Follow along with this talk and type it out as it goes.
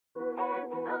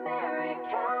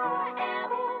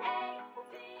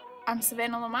I'm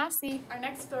Savannah Lamasi. Our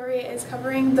next story is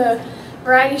covering the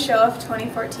variety show of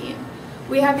 2014.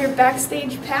 We have your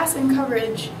backstage pass and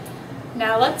coverage.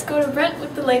 Now let's go to Brent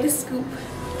with the latest scoop.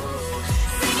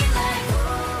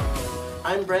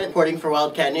 I'm Brent, reporting for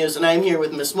Wildcat News, and I'm here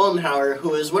with Miss Moldenhauer,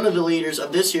 who is one of the leaders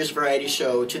of this year's variety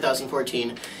show,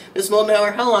 2014. Miss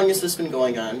Moldenhauer, how long has this been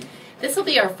going on? This will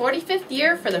be our 45th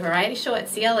year for the variety show at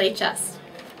CLHS.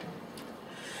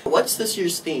 What's this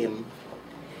year's theme?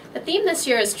 The theme this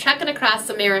year is Trekking Across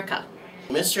America.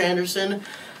 Mr. Anderson,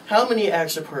 how many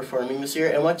acts are performing this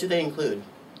year, and what do they include?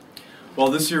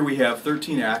 Well, this year we have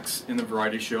 13 acts in the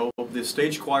variety show. The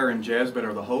stage choir and jazz band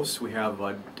are the hosts. We have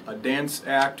a dance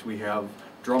act, we have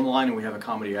drumline, and we have a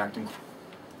comedy act.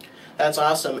 That's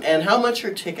awesome. And how much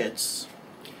are tickets?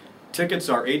 Tickets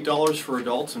are $8 for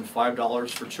adults and $5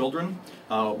 for children.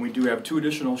 We do have 2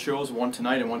 additional shows, one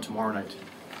tonight and one tomorrow night.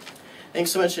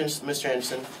 Thanks so much, Mr.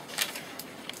 Anderson.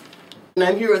 And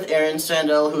I'm here with Erin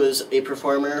Sandell, who is a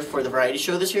performer for the variety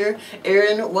show this year.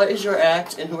 Erin, what is your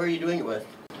act and who are you doing it with?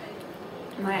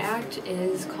 My act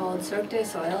is called Cirque du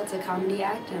Soleil. It's a comedy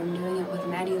act, and I'm doing it with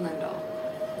Maddie Lindell.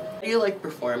 How do you like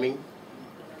performing?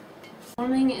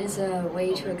 Performing is a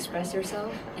way to express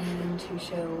yourself and to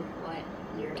show what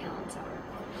your talents are.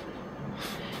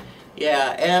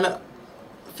 Yeah, and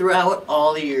throughout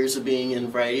all the years of being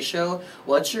in variety show,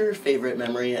 what's your favorite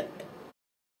memory?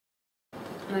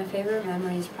 My favorite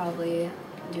memory is probably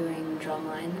doing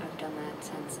drumline. I've done that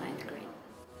since 9th grade.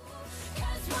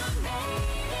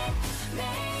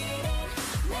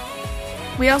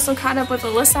 We also caught up with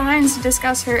Alyssa Hines to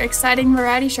discuss her exciting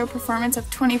variety show performance of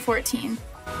 2014.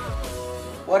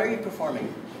 What are you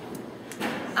performing?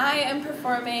 I am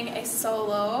performing a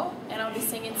solo, and I'll be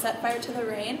singing Set Fire to the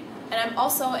Rain. And I'm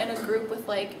also in a group with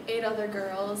like 8 other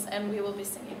girls, and we will be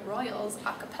singing Royals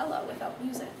a cappella without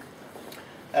music.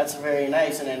 That's very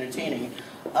nice and entertaining.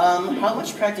 How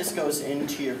much practice goes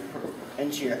into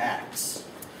your acts?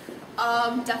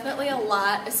 Definitely a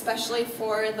lot, especially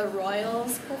for the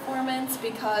Royals performance,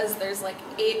 because there's like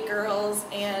 8 girls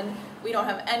and we don't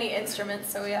have any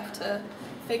instruments, so we have to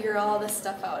figure all this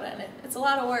stuff out, and it's a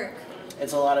lot of work.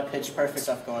 It's a lot of pitch perfect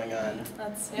stuff going on.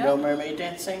 Yeah. No mermaid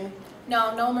dancing?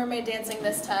 No, no mermaid dancing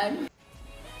this time.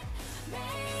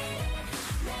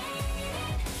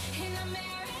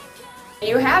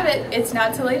 You have it. It's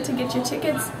not too late to get your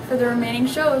tickets for the remaining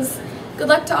shows. Good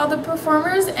luck to all the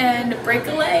performers and break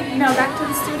a leg. Now back to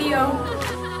the studio.